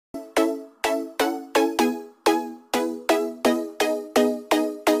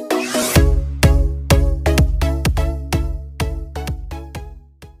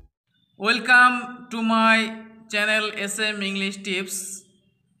Welcome to my channel SM English tips.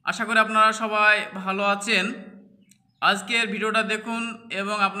 আশা করি আপনারা সবাই ভালো আছেন। আজকের ভিডিওটা দেখুন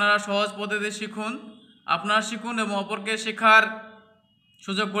এবং আপনারা সহজ পদ্ধতিতে শিখুন। আপনারা শিখুন এবং অপরকে শেখার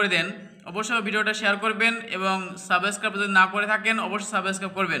সুযোগ করে দেন। অবশ্যই ভিডিওটা শেয়ার করবেন এবং সাবস্ক্রাইব যদি না করে থাকেন অবশ্যই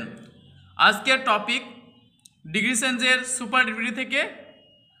সাবস্ক্রাইব করবেন। আজকের টপিক ডিগ্রি চেঞ্জের সুপার ডিগ্রি থেকে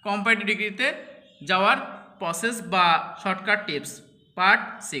কম্পারেটিভ ডিগ্রিতে যাওয়ার প্রসেস বা শর্টকাট টিপস পার্ট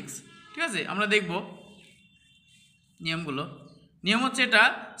 6। ঠিক আছে, আমরা দেখব নিয়মগুলো। নিয়ম হচ্ছে এটা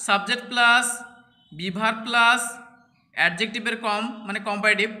সাবজেক্ট প্লাস বিভার প্লাস অ্যাডজেক্টিভের কম মানে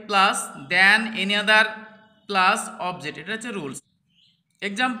comparative plus than any other plus object, এটা হচ্ছে rules.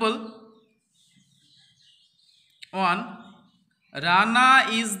 Example 1, Rana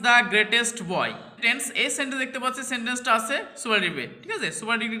is the greatest boy. Tense, এই সেন্টেন্স দেখতে পাচ্ছি সেন্টেন্সটা আছে সুপার ডিগ্রি। ঠিক আছে,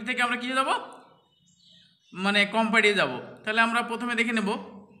 সুপার ডিগ্রি থেকে আমরা কি যাব মানে কম্পারেটিভ যাব। তাহলে আমরা প্রথমে দেখে নেব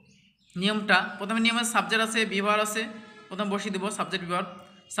নিয়মটা। প্রথমে নিয়মের সাবজেক্ট আছে বিভার আছে, প্রথম বসিয়ে দেবো সাবজেক্ট বিভার।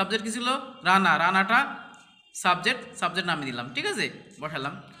 সাবজেক্ট কী ছিল? রানা, রানাটা সাবজেক্ট নামে দিলাম। ঠিক আছে,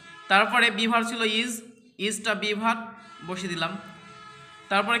 বসালাম। তারপরে বিভার ছিল ইজটা বিভার বসিয়ে দিলাম।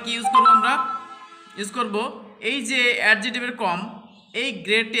 তারপরে কি ইউজ করবো আমরা? ইউজ করব এই যে অ্যাডজেক্টিভের কম, এই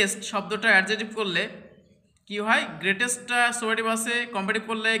গ্রেটেস্ট শব্দটা অ্যাডজেক্টিভ করলে কি হয়? গ্রেটেস্টটা সুপারটিভ আছে, কম্পারেটিভ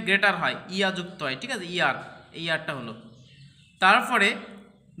করলে গ্রেটার হয়, ইয়ার যুক্ত হয়। ঠিক আছে, এই ইয়ারটা হলো। তারপরে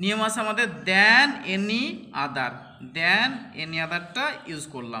নিয়ম আছে আমাদের দেন এনি আদারটা ইউজ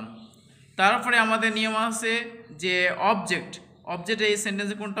করলাম। তারপরে আমাদের নিয়ম আছে যে অবজেক্ট এই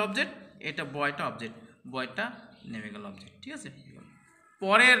সেন্টেন্সে কোনটা অবজেক্ট? এটা বয়টা নেমে গেল অবজেক্ট। ঠিক আছে,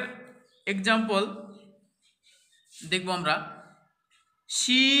 পরের এক্সাম্পল দেখব আমরা।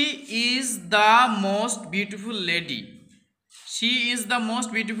 She is the most beautiful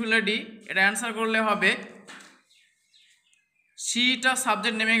lady. এটা অ্যান্সার করলে হবে শিটা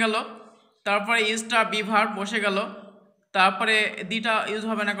সাবজেক্ট নেমে গেল, তারপরে ইজটা বিভার বসে গেল, তারপরে দিটা ইউজ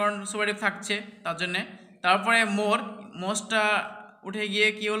হবে না কারণ সুপারটিভ থাকছে তার জন্যে। তারপরে মোস্টটা উঠে গিয়ে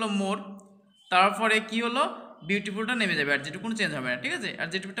কি হলো? মোর। তারপরে কি হলো? বিউটিফুলটা নেমে যাবে, অ্যাডজেক্টিভ কোনো চেঞ্জ হবে না। ঠিক আছে,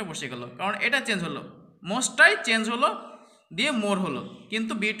 অ্যাডজেক্টিভটা বসে গেল কারণ এটা চেঞ্জ হলো, মোস্টটাই চেঞ্জ হলো দিয়ে মোর হলো,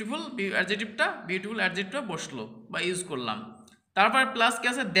 কিন্তু বিউটিফুল অ্যাডজেক্টিভটা বসলো বা ইউজ করলাম। তারপর প্লাস কি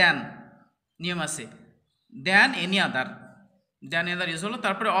আছে? দেন নিয়ম আছে দেন এনি আদার ইউজ হলো।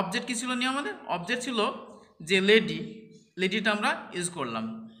 তারপরে অবজেক্ট কী ছিল নিয়ম আমাদের? অবজেক্ট ছিল যে লেডিটা আমরা ইউজ করলাম।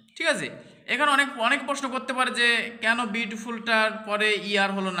 ঠিক আছে, এখানে অনেক প্রশ্ন করতে পারে যে কেন বিউটিফুলটার পরে ইয়ার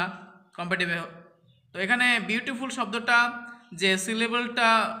হলো না কম্পারেটিভে? তো এখানে বিউটিফুল শব্দটা যে সিলেবলটা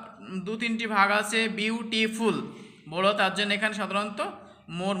 2-3টি ভাগ আছে, বিউটিফুল বড়, তার জন্য এখানে সাধারণত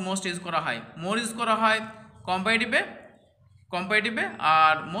মোস্ট ইউজ করা হয় কম্পারেটিভে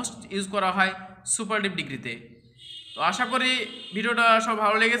আর মোস্ট ইউজ করা হয় সুপারলেটিভ ডিগ্রিতে। তো আশা করি ভিডিওটা সব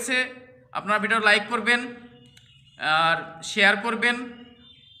ভালো লেগেছে। আপনারা ভিডিও লাইক করবেন আর শেয়ার করবেন,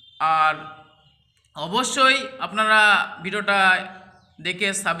 আর অবশ্যই আপনারা ভিডিওটা দেখে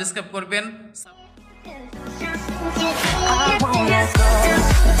সাবস্ক্রাইব করবেন।